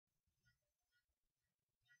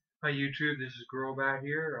Hi YouTube, this is gorobad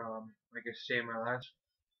here. Like I say in my last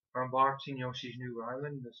unboxing, Yoshi's New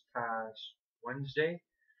Island this past Wednesday.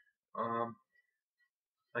 Um,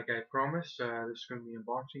 like I promised, this is going to be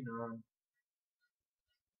unboxing on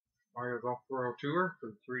Mario Golf World Tour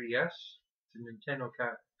for the 3DS. It's a Nintendo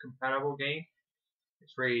compatible game.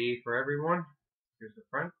 It's rated for everyone. Here's the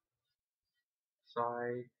front,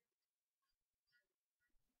 side,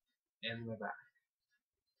 and the back.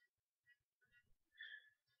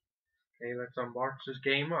 Okay, let's unbox this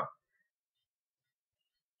game up.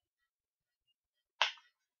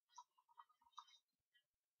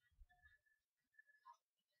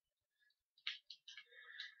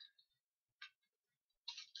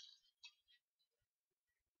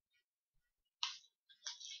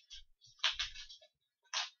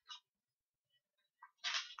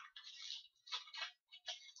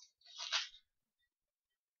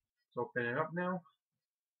 Let's open it up now.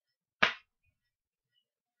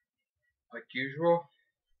 Like usual,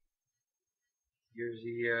 here's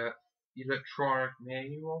the electronic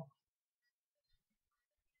manual.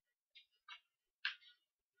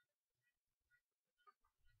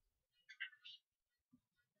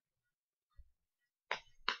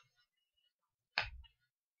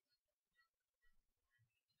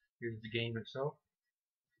 Here's the game itself.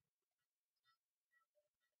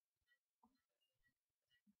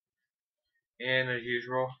 And as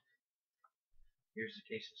usual, here's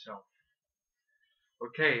the case itself.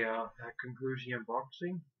 Okay, that concludes the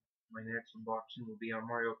unboxing. My next unboxing will be on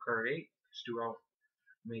Mario Kart 8. It's due out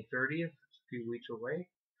May 30th. It's a few weeks away.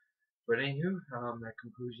 But anywho, that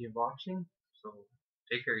concludes the unboxing. So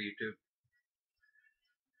take care, YouTube.